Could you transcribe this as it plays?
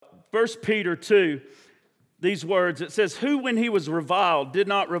1 Peter 2, these words. It says, who when he was reviled did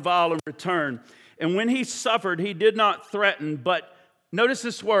not revile in return. And when he suffered, he did not threaten, but, notice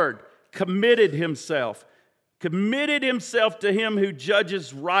this word, committed himself to him who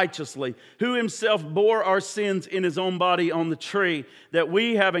judges righteously, who himself bore our sins in his own body on the tree, that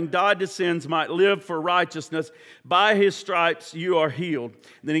we, having died to sins, might live for righteousness. By his stripes you are healed.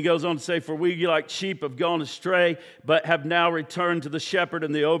 And then he goes on to say, for we like sheep have gone astray, but have now returned to the shepherd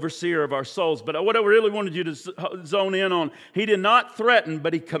and the overseer of our souls. But what I really wanted you to zone in on, he did not threaten,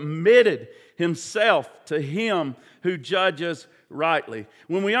 but he committed himself to him who judges rightly.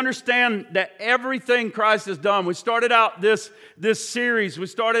 When we understand that everything Christ has done, we started out this series, we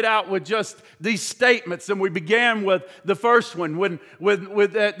started out with just these statements, and we began with the first one, with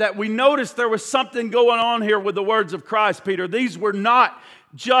that we noticed there was something going on here with the words of Christ, Peter. These were not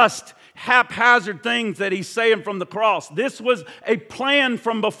just haphazard things that he's saying from the cross. This was a plan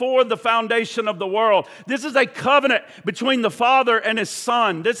from before the foundation of the world. This is a covenant between the Father and His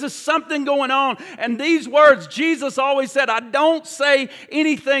Son. This is something going on. And these words, Jesus always said, I don't say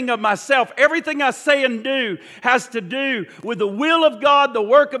anything of myself. Everything I say and do has to do with the will of God, the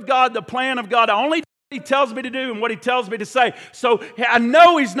work of God, the plan of God. I only He tells me to do and what He tells me to say. So I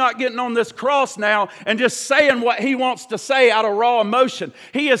know He's not getting on this cross now and just saying what He wants to say out of raw emotion.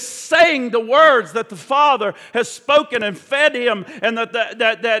 He is saying the words that the Father has spoken and fed Him, and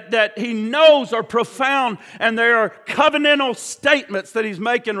that He knows are profound, and they are covenantal statements that He's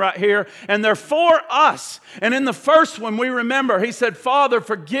making right here, and they're for us. And in the first one, we remember He said, Father,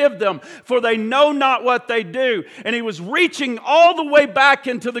 forgive them, for they know not what they do. And He was reaching all the way back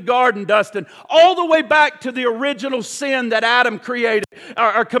into the garden, Dustin, all the way back to the original sin that Adam created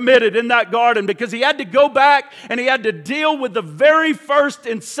or committed in that garden, because he had to go back and he had to deal with the very first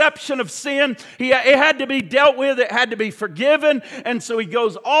inception of sin. It had to be dealt with. It had to be forgiven. And so he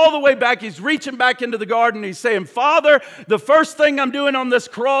goes all the way back. He's reaching back into the garden. He's saying, Father, the first thing I'm doing on this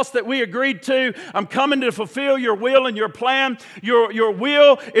cross that we agreed to, I'm coming to fulfill your will and your plan. Your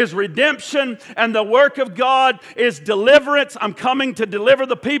will is redemption, and the work of God is deliverance. I'm coming to deliver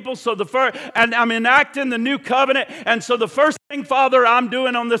the people. And I'm enacting the new covenant. And so the first thing, Father, I'm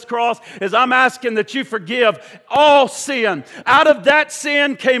doing on this cross is I'm asking that you forgive all sin. Out of that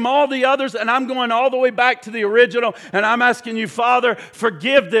sin came all the others, and I'm going all the way back to the original, and I'm asking you, Father,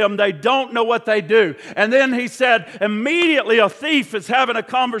 forgive them. They don't know what they do. And then he said, immediately a thief is having a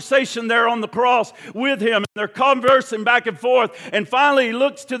conversation there on the cross with him, and they're conversing back and forth. And finally he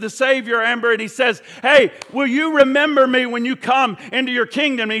looks to the Savior, Amber, and he says, hey, will you remember me when you come into your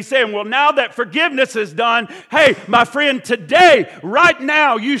kingdom? And he's saying, well, now that forgiveness is done, hey, my friend, today, right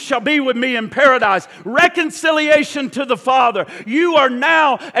now, you shall be with me in paradise. Reconciliation to the Father. You are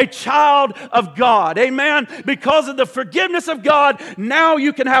now a child of God. Amen? Because of the forgiveness of God, now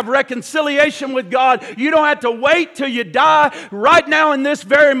you can have reconciliation with God. You don't have to wait till you die. Right now, in this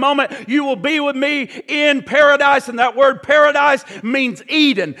very moment, you will be with me in paradise. And that word paradise means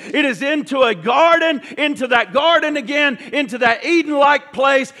Eden. It is into a garden, into that garden again, into that Eden-like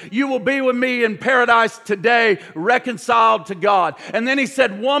place. You will be with me in paradise today, reconciled to God. And then he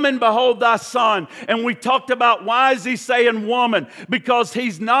said, woman, behold thy son. And we talked about, why is he saying woman? Because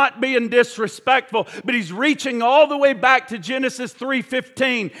he's not being disrespectful, but he's reaching all the way back to Genesis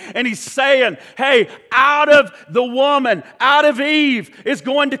 3:15. And he's saying, hey, out of the woman, out of Eve, is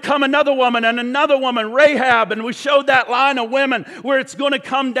going to come another woman and another woman, Rahab. And we showed that line of women where it's going to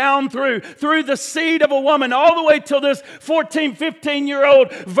come down through the seed of a woman, all the way till this 14,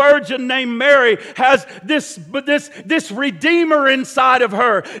 15-year-old virgin named Mary has this Redeemer inside of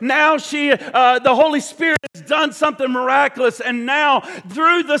her. Now the Holy Spirit has done something miraculous, and now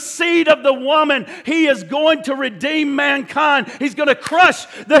through the seed of the woman, He is going to redeem mankind. He's going to crush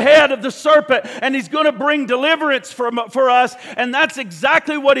the head of the serpent, and He's going to bring deliverance for us, and that's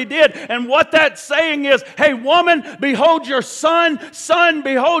exactly what He did. And what that's saying is, hey, woman, behold your son. Son,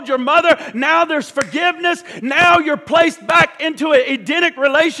 behold your mother. Now there's forgiveness. Now you're placed back into an Edenic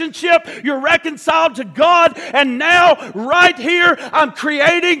relationship. You're reconciled to God, and now right here I'm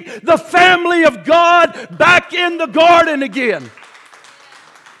creating the family of God back in the garden again.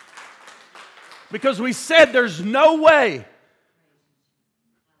 Because we said there's no way.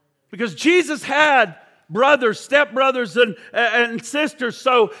 Because Jesus had brothers, stepbrothers, and sisters.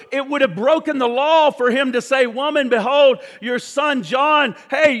 So it would have broken the law for him to say, woman, behold, your son John,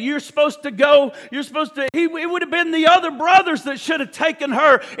 hey, you're supposed to go, it would have been the other brothers that should have taken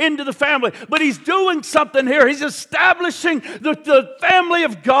her into the family. But he's doing something here. He's establishing the family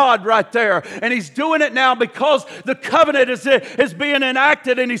of God right there. And he's doing it now because the covenant is being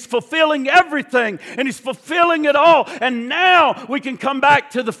enacted, and he's fulfilling everything, and he's fulfilling it all. And now we can come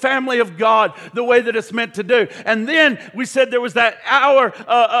back to the family of God the way that it's meant to do. And then we said there was that hour,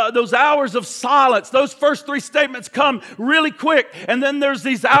 those hours of silence. Those first three statements come really quick. And then there's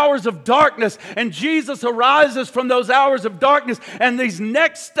these hours of darkness. And Jesus arises from those hours of darkness. And these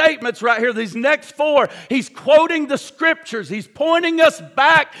next statements right here, these next four, he's quoting the scriptures. He's pointing us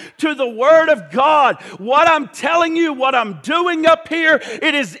back to the Word of God. What I'm telling you, what I'm doing up here,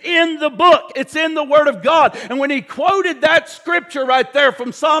 it is in the book. It's in the Word of God. And when he quoted that scripture right there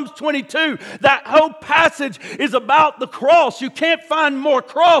from Psalms 22, that whole passage is about the cross. You can't find more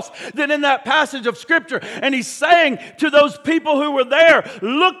cross than in that passage of scripture. And he's saying to those people who were there,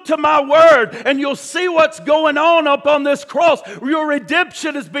 look to my word and you'll see what's going on up on this cross. Your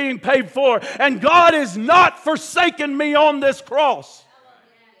redemption is being paid for, and God is not forsaken me on this cross.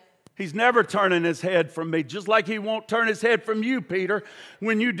 He's never turning his head from me, just like he won't turn his head from you, Peter.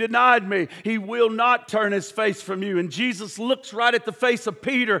 When you denied me, he will not turn his face from you. And Jesus looks right at the face of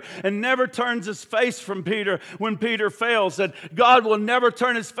Peter and never turns his face from Peter when Peter fails. And God will never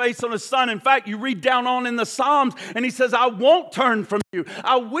turn his face on his son. In fact, you read down on in the Psalms and he says, I won't turn from you.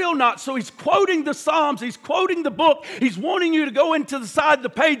 I will not. So he's quoting the Psalms. He's quoting the book. He's wanting you to go into the side of the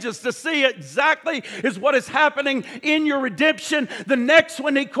pages to see exactly is what is happening in your redemption. The next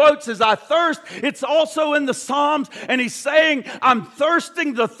one he quotes is I thirst. It's also in the Psalms, and he's saying, I'm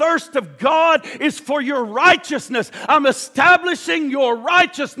thirsting. The thirst of God is for your righteousness. I'm establishing your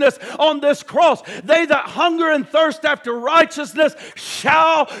righteousness on this cross. They that hunger and thirst after righteousness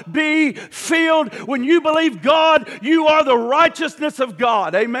shall be filled. When you believe God, you are the righteousness of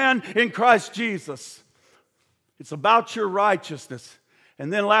God. Amen. In Christ Jesus. It's about your righteousness.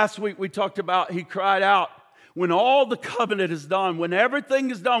 And then last week we talked about he cried out, when all the covenant is done, when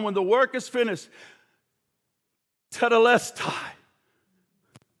everything is done, when the work is finished, tetelestai.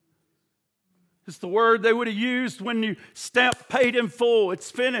 It's the word they would have used when you stamp paid in full. It's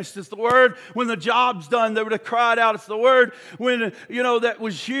finished. It's the word when the job's done, they would have cried out. It's the word when, that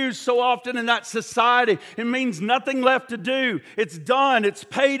was used so often in that society. It means nothing left to do. It's done. It's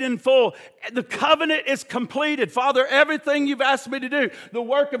paid in full. The covenant is completed. Father, everything you've asked me to do, the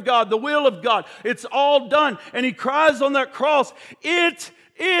work of God, the will of God, it's all done. And he cries on that cross, it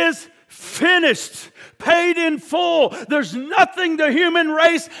is finished, paid in full. There's nothing the human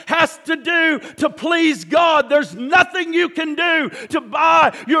race has to do to please God. There's nothing you can do to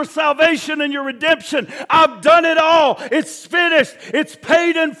buy your salvation and your redemption. I've done it all. It's finished. It's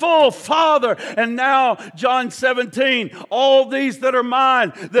paid in full, Father. And now, John 17, all these that are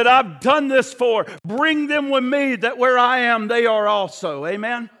mine, that I've done this for, bring them with me, that where I am, they are also.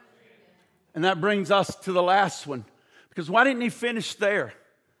 Amen? And that brings us to the last one. Because why didn't he finish there?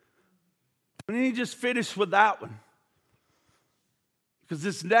 Why didn't he just finish with that one? Because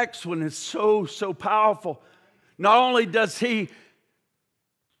this next one is so powerful. Not only is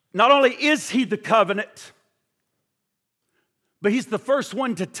he the covenant, but he's the first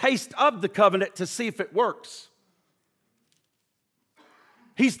one to taste of the covenant to see if it works.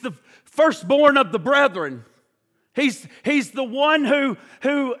 He's the firstborn of the brethren. He's the one who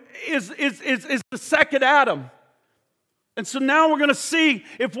is the second Adam. And so now we're going to see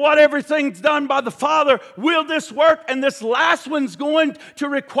if what everything's done by the Father, will this work? And this last one's going to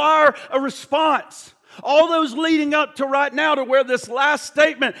require a response. All those leading up to right now to where this last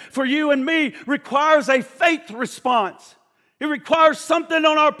statement for you and me requires a faith response. It requires something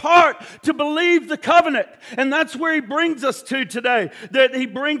on our part to believe the covenant. And that's where he brings us to today. That he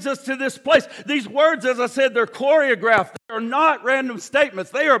brings us to this place. These words, as I said, they're choreographed. They're not random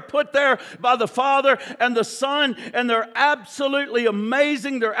statements. They are put there by the Father and the Son. And they're absolutely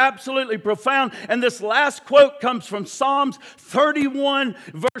amazing. They're absolutely profound. And this last quote comes from Psalms 31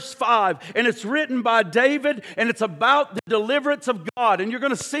 verse 5. And it's written by David. And it's about the deliverance of God. And you're going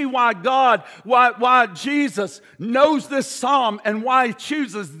to see why Jesus knows this psalm and why he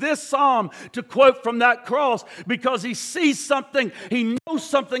chooses this psalm to quote from that cross, because he sees something. He knows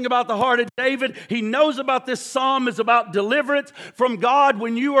something about the heart of David. He knows about this psalm is about deliverance from God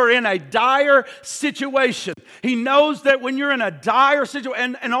when you are in a dire situation. He knows that when you're in a dire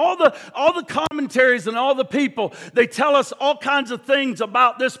situation, and all the commentaries and all the people, they tell us all kinds of things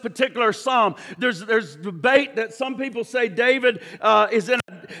about this particular psalm. There's debate that some people say David is in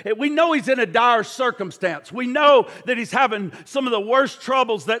we know he's in a dire circumstance. We know that he's having some of the worst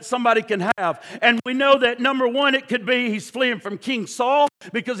troubles that somebody can have. And we know that, number one, it could be he's fleeing from King Saul,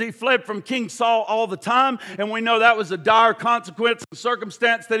 because he fled from King Saul all the time. And we know that was a dire consequence and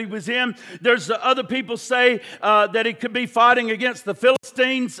circumstance that he was in. There's other people say that he could be fighting against the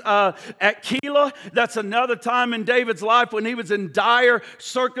Philistines at Keilah. That's another time in David's life when he was in dire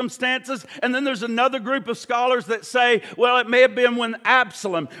circumstances. And then there's another group of scholars that say, well, it may have been when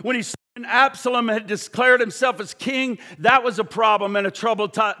Absalom had declared himself as king. That was a problem and a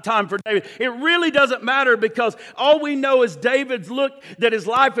troubled time for David. It really doesn't matter, because all we know is David's look that his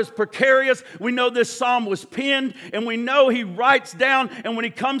life is precarious. We know this psalm was penned, and we know he writes down, and when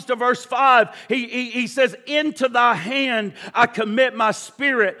he comes to verse 5, he says, into thy hand I commit my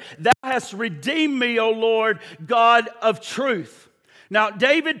spirit. Thou hast redeemed me, O Lord, God of truth. Now,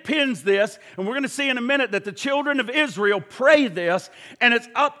 David pens this, and we're going to see in a minute that the children of Israel pray this, and it's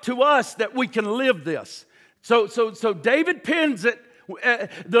up to us that we can live this. So David pens it.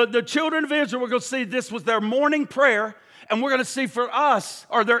 The children of Israel, we're going to see this was their morning prayer, and we're going to see for us,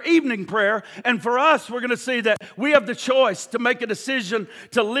 or their evening prayer, and for us, we're going to see that we have the choice to make a decision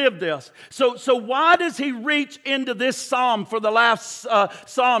to live this. So why does he reach into this psalm for the last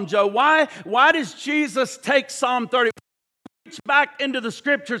psalm, Joe? Why does Jesus take Psalm 30? Back into the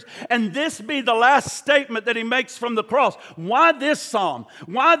scriptures and this be the last statement that he makes from the cross? Why this psalm?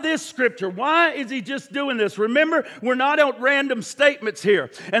 Why this scripture? Why is he just doing this? Remember, we're not at random statements here.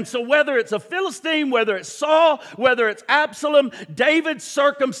 And so whether it's a Philistine, whether it's Saul, whether it's Absalom, David's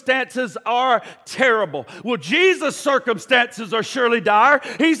circumstances are terrible. Well, Jesus' circumstances are surely dire.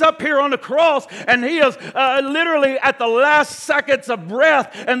 He's up here on the cross, and he is literally at the last seconds of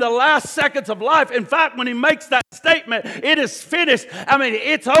breath and the last seconds of life. In fact, when he makes that statement, it is finished. I mean,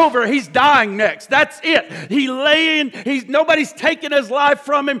 it's over. He's dying next. That's it. Nobody's taking his life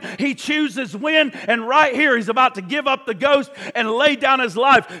from him. He chooses when, and right here, he's about to give up the ghost and lay down his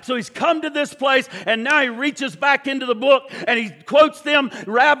life. So he's come to this place, and now he reaches back into the book, and he quotes them.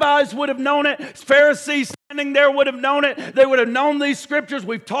 Rabbis would have known it. Pharisees standing there would have known it. They would have known these scriptures.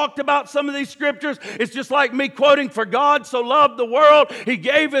 We've talked about some of these scriptures. It's just like me quoting, for God so loved the world, he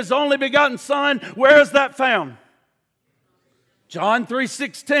gave his only begotten son. Where is that found? John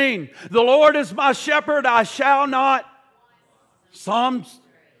 3:16, the Lord is my shepherd, I shall not. Psalms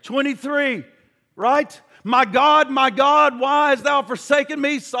 23, right? My God, why hast thou forsaken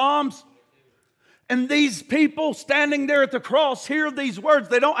me? Psalms. And these people standing there at the cross hear these words.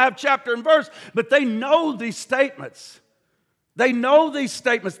 They don't have chapter and verse, but they know these statements. They know these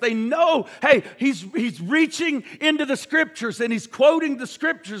statements. They know, hey, he's reaching into the scriptures and he's quoting the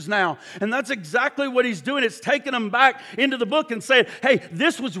scriptures now. And that's exactly what he's doing. It's taking them back into the book and saying, hey,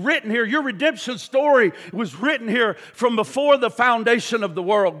 this was written here. Your redemption story was written here from before the foundation of the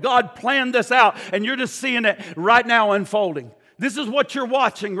world. God planned this out, and you're just seeing it right now unfolding. This is what you're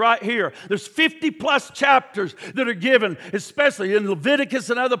watching right here. There's 50 plus chapters that are given, especially in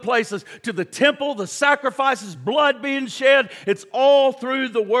Leviticus and other places, to the temple, the sacrifices, blood being shed. It's all through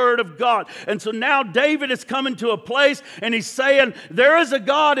the Word of God. And so now David is coming to a place and he's saying, there is a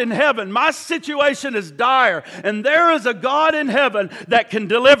God in heaven. My situation is dire, and there is a God in heaven that can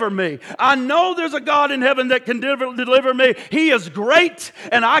deliver me. I know there's a God in heaven that can deliver me. He is great,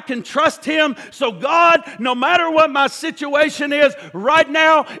 and I can trust Him. So God, no matter what my situation is right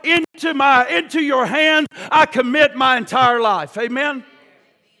now, into your hands I commit my entire life. Amen.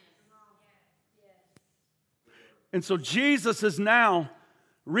 And so Jesus is now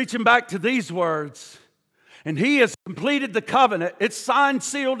reaching back to these words, and he has completed the covenant. It's signed,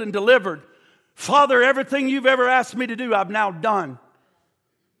 sealed, and delivered. Father, everything you've ever asked me to do, I've now done.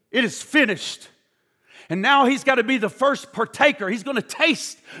 It is finished. And now he's got to be the first partaker. He's going to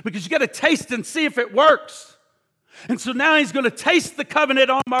taste, because you got to taste and see if it works. And so now he's going to taste the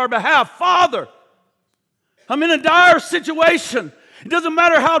covenant on our behalf. Father, I'm in a dire situation. It doesn't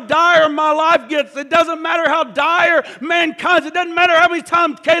matter how dire my life gets. It doesn't matter how dire mankind's. It doesn't matter how many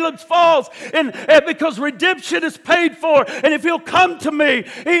times Caleb falls. And because redemption is paid for. And if he'll come to me,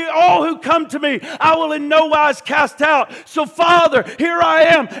 all who come to me, I will in no wise cast out. So Father, here I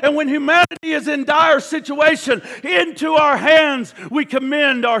am. And when humanity is in dire situation, into our hands we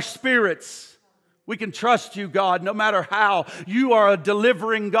commend our spirits. We can trust you, God, no matter how. You are a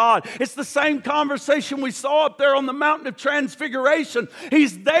delivering God. It's the same conversation we saw up there on the Mountain of Transfiguration.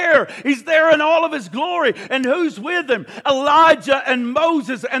 He's there. He's there in all of His glory. And who's with Him? Elijah and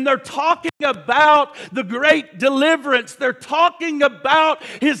Moses. And they're talking about the great deliverance. They're talking about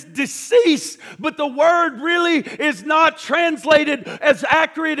His decease. But the word really is not translated as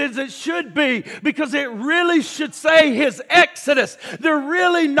accurate as it should be, because it really should say His exodus. They're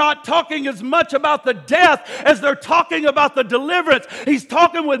really not talking as much about the death as they're talking about the deliverance. He's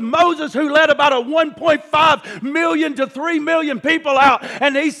talking with Moses, who led about a 1.5 million to 3 million people out.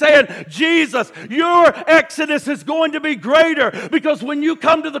 And he's saying, Jesus, your exodus is going to be greater, because when you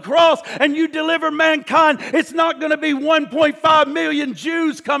come to the cross and you deliver mankind, it's not going to be 1.5 million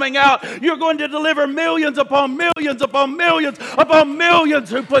Jews coming out. You're going to deliver millions upon millions upon millions upon millions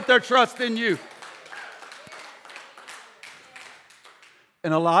who put their trust in you.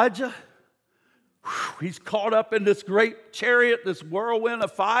 And Elijah, he's caught up in this great chariot, this whirlwind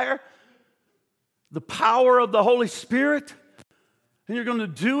of fire, the power of the Holy Spirit. And you're going to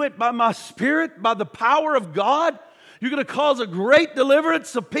do it by my Spirit, by the power of God. You're going to cause a great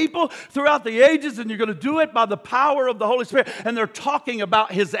deliverance of people throughout the ages, and you're going to do it by the power of the Holy Spirit. And they're talking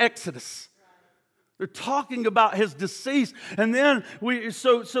about His exodus. They're talking about His decease. And then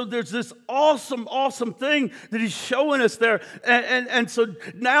so there's this awesome thing that He's showing us there. And so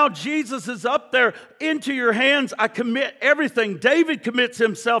now Jesus is up there. Into your hands I commit everything. David commits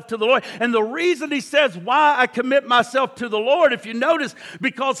himself to the Lord. And the reason he says why I commit myself to the Lord, if you notice,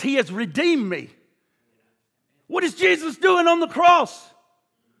 because He has redeemed me. What is Jesus doing on the cross?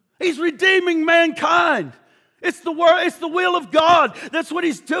 He's redeeming mankind. It's the word, it's the will of God. That's what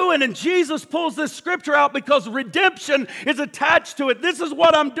He's doing. And Jesus pulls this scripture out because redemption is attached to it. This is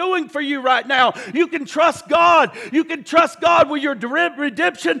what I'm doing for you right now. You can trust God. You can trust God with your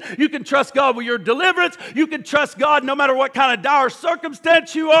redemption. You can trust God with your deliverance. You can trust God no matter what kind of dire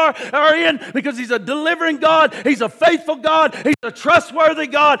circumstance you are in, because He's a delivering God. He's a faithful God. He's a trustworthy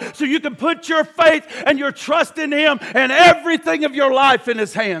God. So you can put your faith and your trust in Him and everything of your life in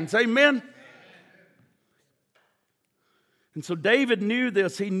His hands. Amen. And so David knew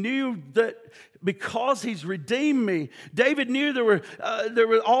this. He knew that because He's redeemed me. David knew there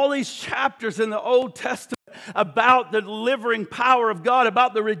were all these chapters in the Old Testament about the delivering power of God,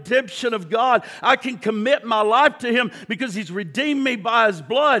 about the redemption of God. I can commit my life to Him because He's redeemed me by His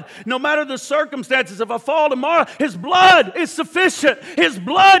blood. No matter the circumstances, if I fall tomorrow, His blood is sufficient. His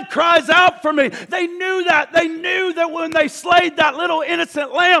blood cries out for me. They knew that. They knew that when they slayed that little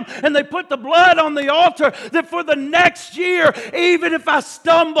innocent lamb and they put the blood on the altar, that for the next year, even if I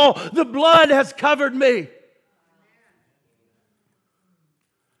stumble, the blood has covered me.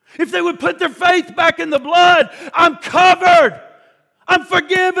 If they would put their faith back in the blood, I'm covered. I'm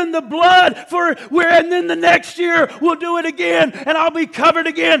forgiven the blood and then the next year we'll do it again, and I'll be covered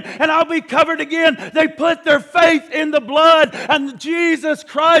again, and I'll be covered again. They put their faith in the blood, and Jesus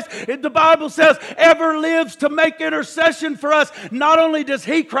Christ, the Bible says, ever lives to make intercession for us. Not only does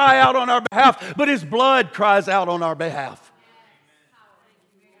He cry out on our behalf, but His blood cries out on our behalf.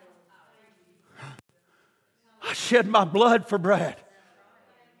 I shed my blood for Brad.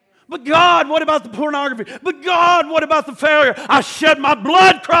 But God, what about the pornography? But God, what about the failure? I shed my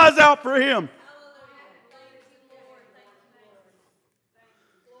blood, cries out for him.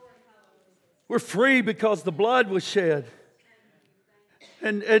 We're free because the blood was shed.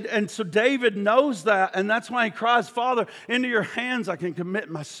 And so David knows that, and that's why he cries, Father, into your hands I can commit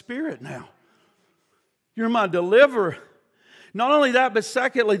my spirit now. You're my deliverer. Not only that, but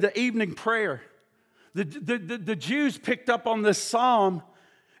secondly, the evening prayer. The Jews picked up on this psalm.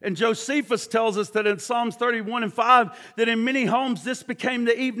 And Josephus tells us that in Psalms 31 and 5, that in many homes this became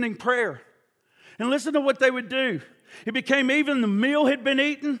the evening prayer. And listen to what they would do. It became, even the meal had been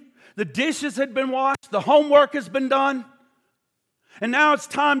eaten, the dishes had been washed, the homework has been done. And now it's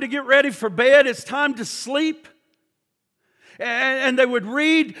time to get ready for bed. It's time to sleep. And they would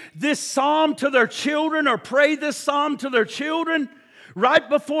read this psalm to their children or pray this psalm to their children right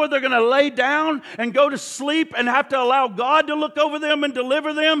before they're going to lay down and go to sleep and have to allow God to look over them and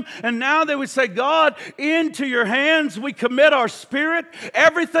deliver them. And now they would say, God, into your hands we commit our spirit.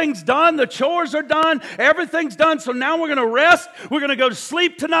 Everything's done. The chores are done. Everything's done. So now we're going to rest. We're going to go to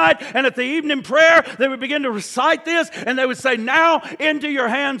sleep tonight. And at the evening prayer, they would begin to recite this. And they would say, now into your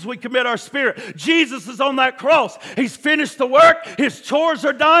hands we commit our spirit. Jesus is on that cross. He's finished the work. His chores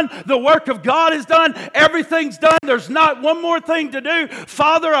are done. The work of God is done. Everything's done. There's not one more thing to do.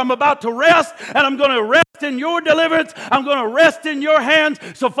 Father, I'm about to rest, and I'm going to rest in your deliverance. I'm going to rest in your hands.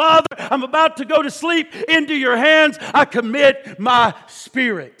 So, Father, I'm about to go to sleep. Into your hands I commit my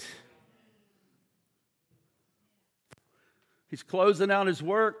spirit. He's closing out his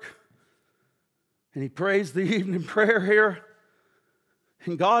work, and he prays the evening prayer here.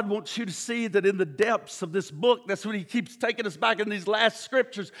 And God wants you to see that in the depths of this book, that's what he keeps taking us back in these last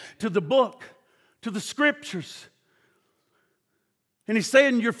scriptures, to the book, to the scriptures. And he's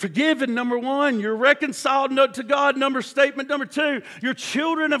saying you're forgiven, number one. You're reconciled to God, statement number two. You're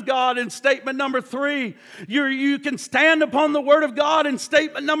children of God in statement number three. You can stand upon the word of God in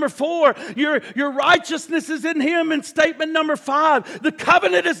statement number four. Your righteousness is in him in statement number five. The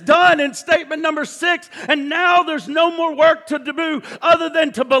covenant is done in statement number six. And now there's no more work to do other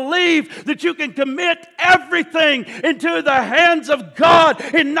than to believe that you can commit everything into the hands of God.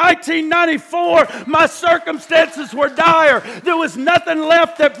 In 1994, my circumstances were dire. There was nothing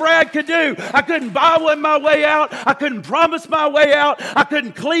left that Brad could do. I couldn't buy my way out. I couldn't promise my way out. I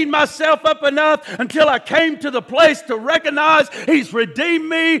couldn't clean myself up enough until I came to the place to recognize he's redeemed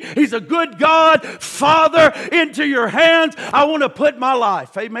me. He's a good God. Father, into your hands, I want to put my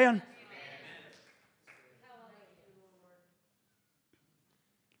life. Amen.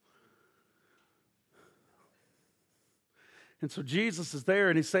 And so Jesus is there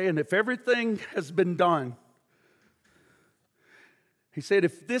and he's saying, if everything has been done, he said,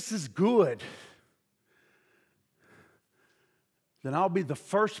 if this is good, then I'll be the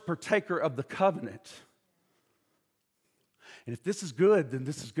first partaker of the covenant. And if this is good, then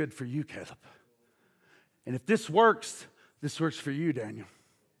this is good for you, Caleb. And if this works for you, Daniel.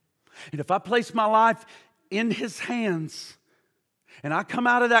 And if I place my life in his hands and I come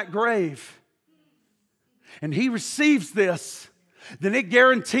out of that grave and he receives this, then it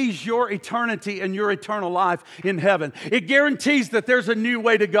guarantees your eternity and your eternal life in heaven. It guarantees that there's a new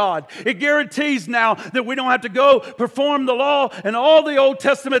way to God. It guarantees now that we don't have to go perform the law and all the Old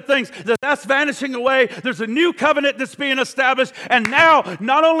Testament things, that's vanishing away. There's a new covenant that's being established. And now,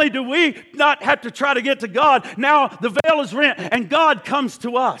 not only do we not have to try to get to God, now the veil is rent and God comes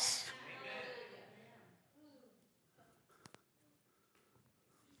to us.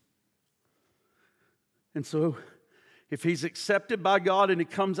 And so, if he's accepted by God and he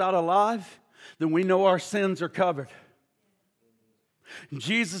comes out alive, then we know our sins are covered.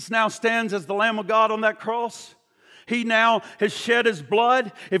 Jesus now stands as the Lamb of God on that cross. He now has shed his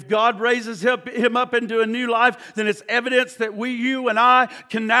blood. If God raises him up into a new life, then it's evidence that you and I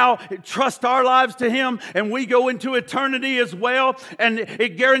can now trust our lives to him and we go into eternity as well. And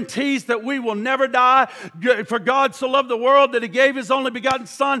it guarantees that we will never die. For God so loved the world that he gave his only begotten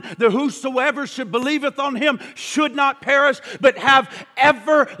Son, that whosoever should believeth on him should not perish, but have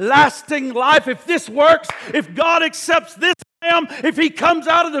everlasting life. If this works, if God accepts this, if he comes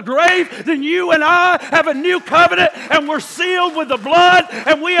out of the grave, then you and I have a new covenant and we're sealed with the blood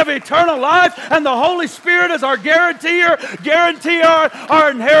and we have eternal life and the Holy Spirit is our guarantee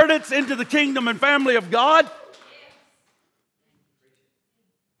our inheritance into the kingdom and family of God.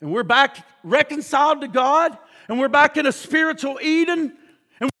 And we're back reconciled to God and we're back in a spiritual Eden.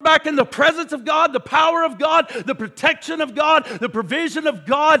 And we're back in the presence of God, the power of God, the protection of God, the provision of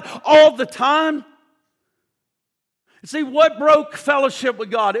God all the time. See, what broke fellowship with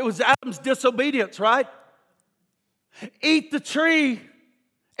God? It was Adam's disobedience, right? Eat the tree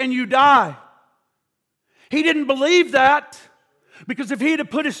and you die. He didn't believe that because if he had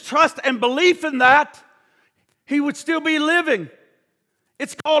put his trust and belief in that, he would still be living.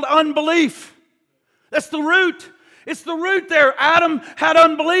 It's called unbelief. That's the root. It's the root there. Adam had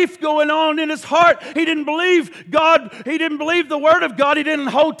unbelief going on in his heart. He didn't believe God. He didn't believe the Word of God. He didn't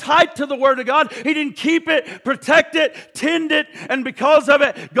hold tight to the Word of God. He didn't keep it, protect it, tend it. And because of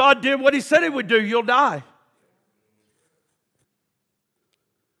it, God did what he said he would do. You'll die.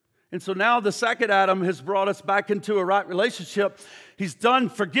 And so now the second Adam has brought us back into a right relationship. He's done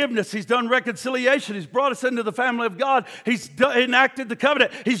forgiveness. He's done reconciliation. He's brought us into the family of God. He's enacted the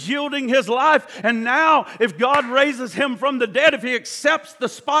covenant. He's yielding his life. And now, if God raises him from the dead, if he accepts the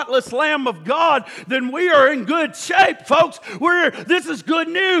spotless Lamb of God, then we are in good shape, folks. This is good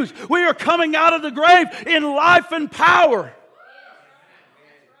news. We are coming out of the grave in life and power.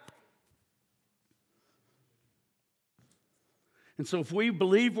 And so if we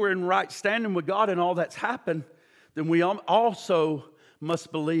believe we're in right standing with God and all that's happened, then we also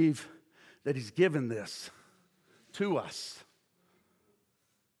must believe that he's given this to us.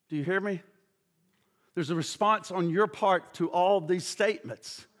 Do you hear me? There's a response on your part to all these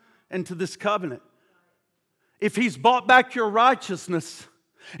statements and to this covenant. If he's bought back your righteousness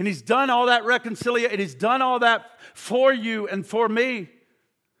and he's done all that reconciliation, and he's done all that for you and for me,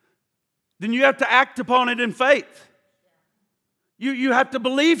 then you have to act upon it in faith. You have to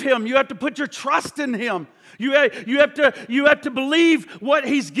believe him. You have to put your trust in him. You have to believe what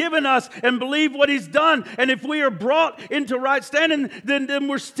He's given us and believe what He's done. And if we are brought into right standing, then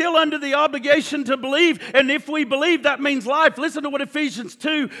we're still under the obligation to believe. And if we believe, that means life. Listen to what Ephesians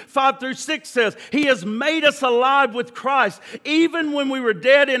 2:5-6 says. He has made us alive with Christ. Even when we were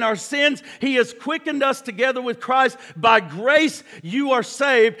dead in our sins, He has quickened us together with Christ. By grace you are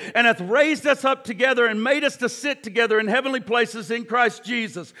saved, and hath raised us up together and made us to sit together in heavenly places in Christ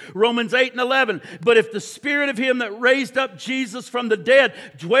Jesus. Romans 8:11. But if the Spirit of Him that raised up Jesus from the dead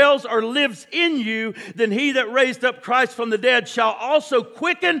dwells or lives in you, then He that raised up Christ from the dead shall also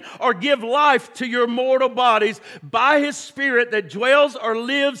quicken or give life to your mortal bodies by His Spirit that dwells or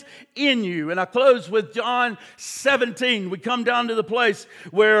lives in you. And I close with John 17. We come down to the place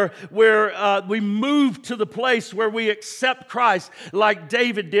where we move to the place where we accept Christ like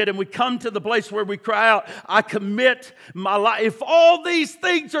David did, and we come to the place where we cry out, I commit my life. If all these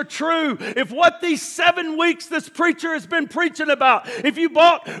things are true, if what these 7 weeks this preacher has been preaching about, if you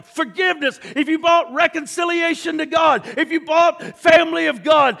bought forgiveness, if you bought reconciliation to God, if you bought family of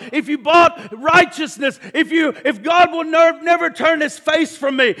God, if you bought righteousness, if God will never turn His face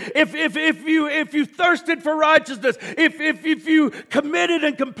from me, if you thirsted for righteousness, if you committed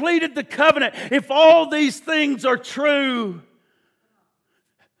and completed the covenant, if all these things are true,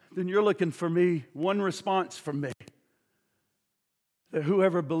 then you're looking for me, one response from me, that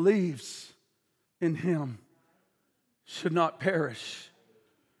whoever believes in Him should not perish.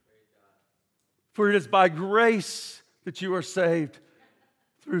 For it is by grace that you are saved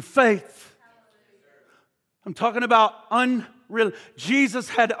through faith. I'm talking about Jesus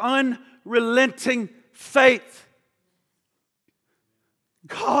had unrelenting faith.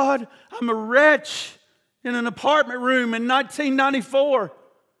 God, I'm a wretch in an apartment room in 1994.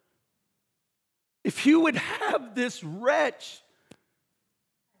 If you would have this wretch,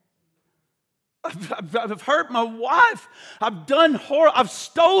 I've hurt my wife. I've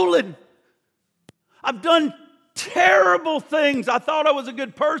stolen. I've done terrible things. I thought I was a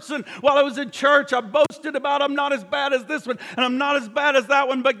good person while I was in church. I boasted about I'm not as bad as this one and I'm not as bad as that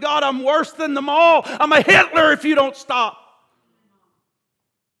one. But God, I'm worse than them all. I'm a Hitler if you don't stop.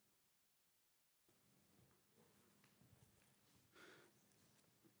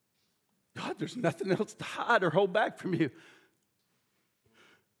 God, there's nothing else to hide or hold back from you.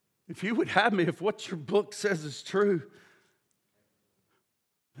 If you would have me, if what your book says is true,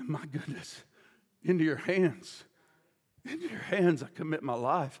 then my goodness, into your hands. Into your hands I commit my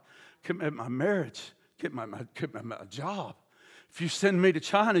life, commit my marriage, commit my job. If you send me to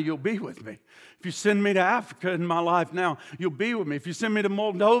China, you'll be with me. If you send me to Africa in my life now, you'll be with me. If you send me to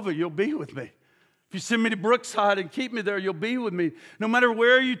Moldova, you'll be with me. If you send me to Brookside and keep me there, you'll be with me. No matter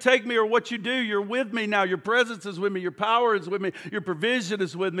where you take me or what you do, you're with me now. Your presence is with me. Your power is with me. Your provision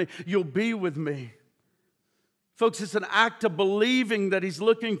is with me. You'll be with me. Folks, it's an act of believing that He's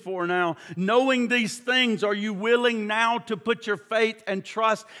looking for now. Knowing these things, are you willing now to put your faith and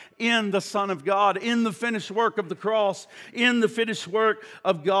trust in the Son of God, in the finished work of the cross, in the finished work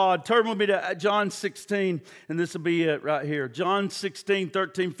of God? Turn with me to John 16, and this will be it right here. John 16,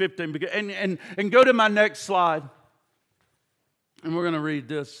 13, 15. And go to my next slide. And we're going to read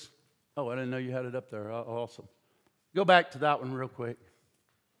this. Oh, I didn't know you had it up there. Awesome. Go back to that one real quick.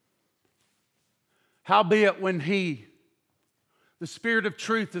 Howbeit when He, the Spirit of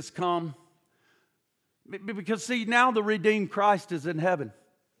truth, has come, because see, now the redeemed Christ is in heaven.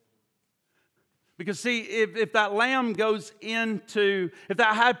 Because see, if that lamb goes into, if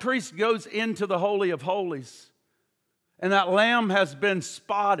that high priest goes into the Holy of Holies, and that lamb has been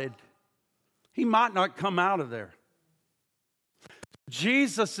spotted, he might not come out of there.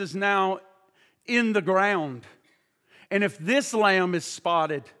 Jesus is now in the ground. And if this lamb is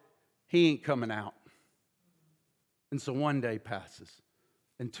spotted, he ain't coming out. And so 1 day passes,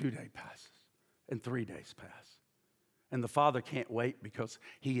 and 2 days passes, and 3 days pass. And the Father can't wait because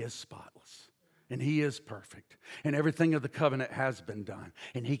He is spotless, and He is perfect, and everything of the covenant has been done.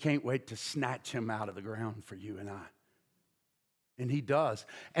 And He can't wait to snatch Him out of the ground for you and I. And He does.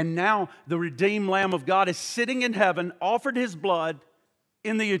 And now the redeemed Lamb of God is sitting in heaven, offered His blood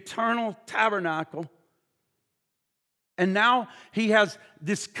in the eternal tabernacle. And now He has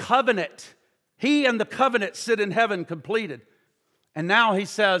this covenant. He and the covenant sit in heaven completed. And now He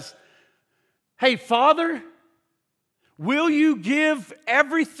says, hey, Father, will you give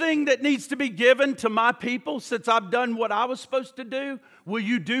everything that needs to be given to my people since I've done what I was supposed to do? Will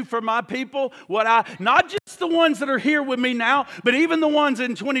you do for my people what not just the ones that are here with me now, but even the ones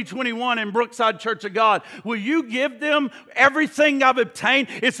in 2021 in Brookside Church of God, will you give them everything I've obtained?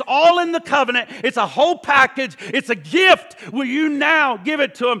 It's all in the covenant. It's a whole package. It's a gift. Will you now give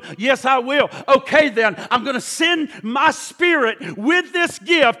it to them? Yes, I will. Okay, then, I'm going to send my Spirit with this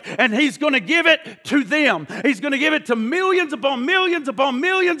gift, and He's going to give it to them. He's going to give it to millions upon millions upon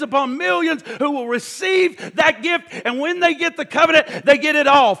millions upon millions who will receive that gift, and when they get the covenant, they get it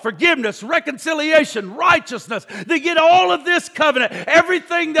all. Forgiveness, reconciliation, righteousness. They get all of this covenant,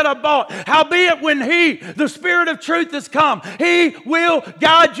 everything that I bought. Howbeit when He, the Spirit of truth, is come, He will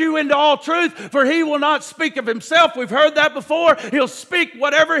guide you into all truth, for He will not speak of Himself. We've heard that before. He'll speak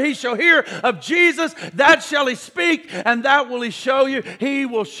whatever He shall hear of Jesus, that shall He speak, and that will He show you. He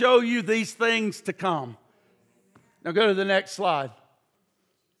will show you these things to come. Now go to the next slide.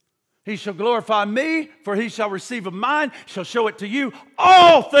 He shall glorify me, for He shall receive of mine, shall show it to you.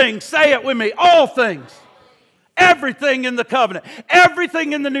 All things, say it with me, all things. Everything in the covenant,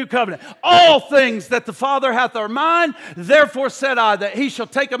 everything in the new covenant, all things that the Father hath are mine, therefore said I, that He shall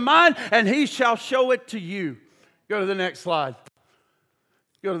take of mine, and He shall show it to you. Go to the next slide.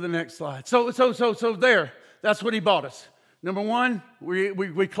 Go to the next slide. So there, that's what He bought us. Number one,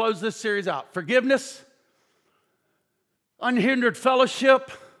 we close this series out. Forgiveness, unhindered fellowship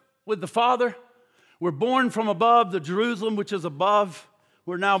with the Father. We're born from above, the Jerusalem which is above,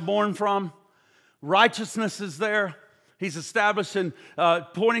 we're now born from. Righteousness is there. He's establishing,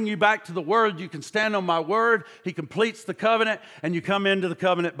 pointing you back to the Word. You can stand on my Word. He completes the covenant, and you come into the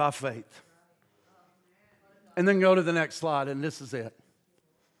covenant by faith. And then go to the next slide, and this is it.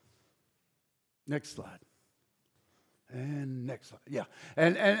 Next slide. And next slide. Yeah.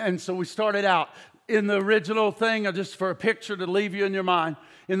 And so we started out in the original thing, just for a picture to leave you in your mind.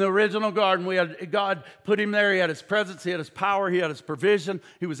 In the original garden, we had God put Him there. He had His presence. He had His power. He had His provision.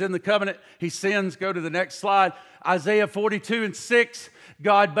 He was in the covenant. He sins. Go to the next slide. Isaiah 42:6.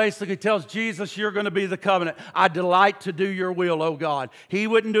 God basically tells Jesus, you're going to be the covenant. I delight to do your will, O God. He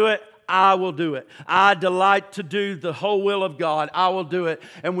wouldn't do it. I will do it. I delight to do the whole will of God. I will do it.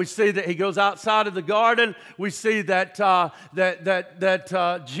 And we see that He goes outside of the garden. We see that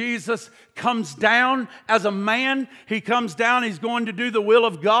Jesus comes down as a man. He comes down. He's going to do the will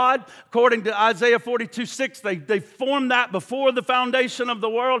of God. According to Isaiah 42:6, they formed that before the foundation of the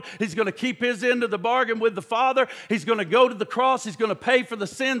world. He's going to keep His end of the bargain with the Father. He's going to go to the cross. He's going to pay for the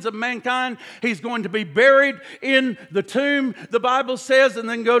sins of mankind. He's going to be buried in the tomb, the Bible says, and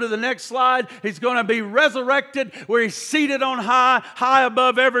then go to the next slide. He's going to be resurrected where He's seated on high, high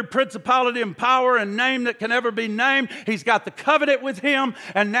above every principality and power and name that can ever be named. He's got the covenant with Him,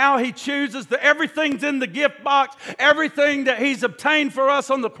 and now He chooses that everything's in the gift box. Everything that He's obtained for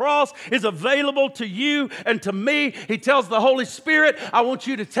us on the cross is available to you and to me. He tells the Holy Spirit, I want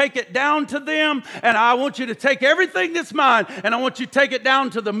you to take it down to them, and I want you to take everything that's mine, and I want you to take it down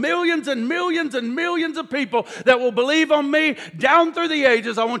to the millions and millions and millions of people that will believe on me down through the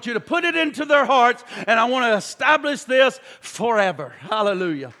ages. I want you to put it into their hearts, and I want to establish this forever.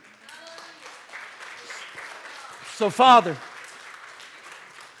 Hallelujah. So, Father,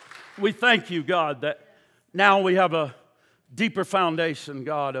 we thank You, God, that now we have a deeper foundation,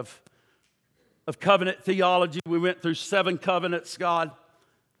 God, of covenant theology. We went through 7 covenants, God,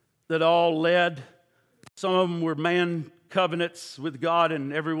 that all led. Some of them were man covenants with God,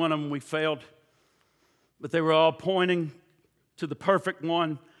 and every one of them we failed. But they were all pointing to the perfect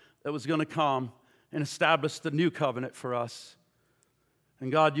one that was going to come and establish the new covenant for us.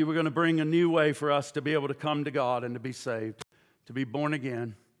 And God, You were going to bring a new way for us to be able to come to God and to be saved, to be born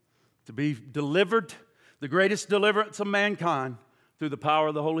again, to be delivered. The greatest deliverance of mankind through the power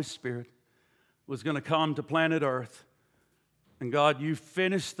of the Holy Spirit was going to come to planet Earth. And God, You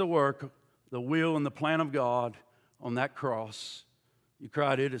finished the work, the will and the plan of God on that cross. You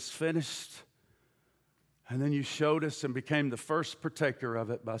cried, it is finished. And then You showed us and became the first partaker of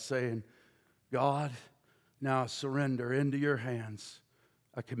it by saying, God, now I surrender into Your hands.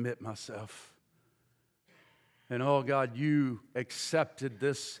 I commit myself. And oh God, You accepted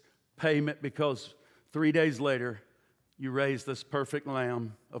this payment because 3 days later, You raised this perfect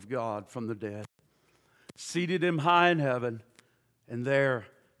Lamb of God from the dead, seated Him high in heaven, and there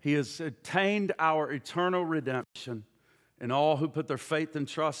He has attained our eternal redemption. And all who put their faith and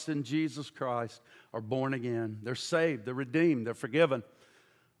trust in Jesus Christ are born again. They're saved, they're redeemed, they're forgiven.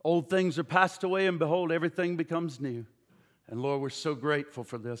 Old things are passed away, and behold, everything becomes new. And Lord, we're so grateful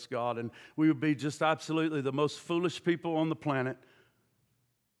for this, God. And we would be just absolutely the most foolish people on the planet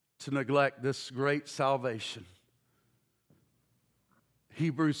to neglect this great salvation.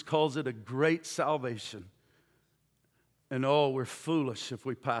 Hebrews calls it a great salvation. And oh, we're foolish if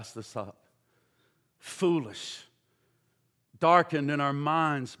we pass this up. foolish, darkened in our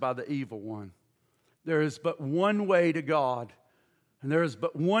minds by the evil one. There is but one way to God, and there is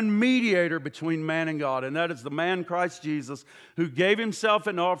but one mediator between man and God, and that is the man Christ Jesus, who gave himself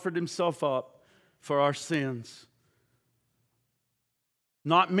and offered himself up for our sins.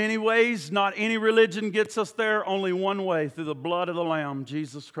 Not many ways, not any religion gets us there, only one way, through the blood of the Lamb,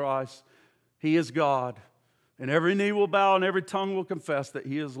 Jesus Christ. He is God, and every knee will bow and every tongue will confess that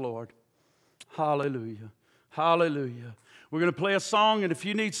He is Lord. Hallelujah. Hallelujah. We're going to play a song, and if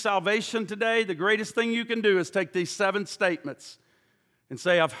you need salvation today, the greatest thing you can do is take these 7 statements and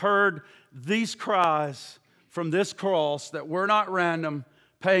say, I've heard these cries from this cross that were not random,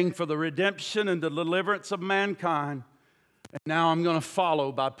 paying for the redemption and the deliverance of mankind. And now I'm going to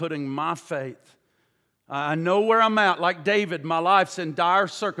follow by putting my faith. I know where I'm at. Like David, my life's in dire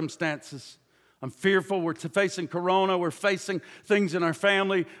circumstances. I'm fearful. We're facing corona. We're facing things in our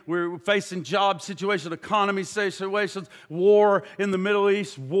family. We're facing job situations, economy situations, war in the Middle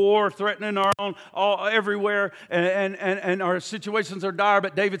East, war threatening our own everywhere. And our situations are dire.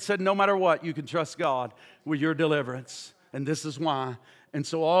 But David said, no matter what, you can trust God with your deliverance. And this is why. And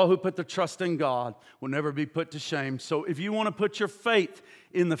so all who put their trust in God will never be put to shame. So if you want to put your faith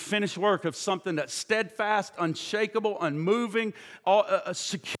in the finished work of something that's steadfast, unshakable, unmoving,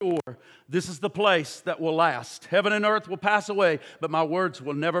 secure, this is the place that will last. Heaven and earth will pass away, but my words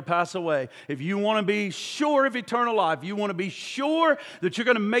will never pass away. If you want to be sure of eternal life, you want to be sure that you're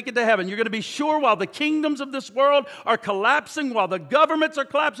going to make it to heaven, you're going to be sure while the kingdoms of this world are collapsing, while the governments are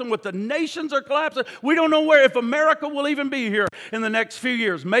collapsing, while the nations are collapsing. We don't know if America will even be here in the next few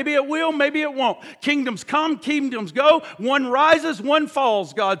years. Maybe it will, maybe it won't. Kingdoms come, kingdoms go. One rises, one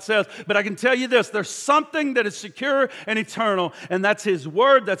falls, God says. But I can tell you this, there's something that is secure and eternal, and that's His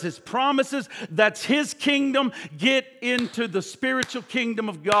word, that's His promises, that's His kingdom. Get into the spiritual kingdom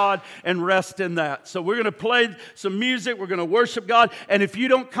of God and rest in that. So we're going to play some music, we're going to worship God, and if you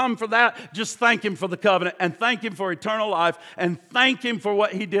don't come for that, just thank Him for the covenant, and thank Him for eternal life, and thank Him for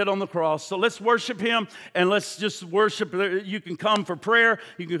what He did on the cross. So let's worship Him, and let's just worship. You can come for prayer,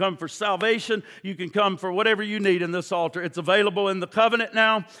 you can come for salvation, you can come for whatever you need in this altar. It's available in the covenant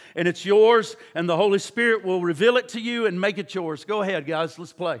now, and it's yours, and the Holy Spirit will reveal it to you and make it yours. Go ahead, guys,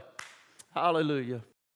 let's play. Hallelujah.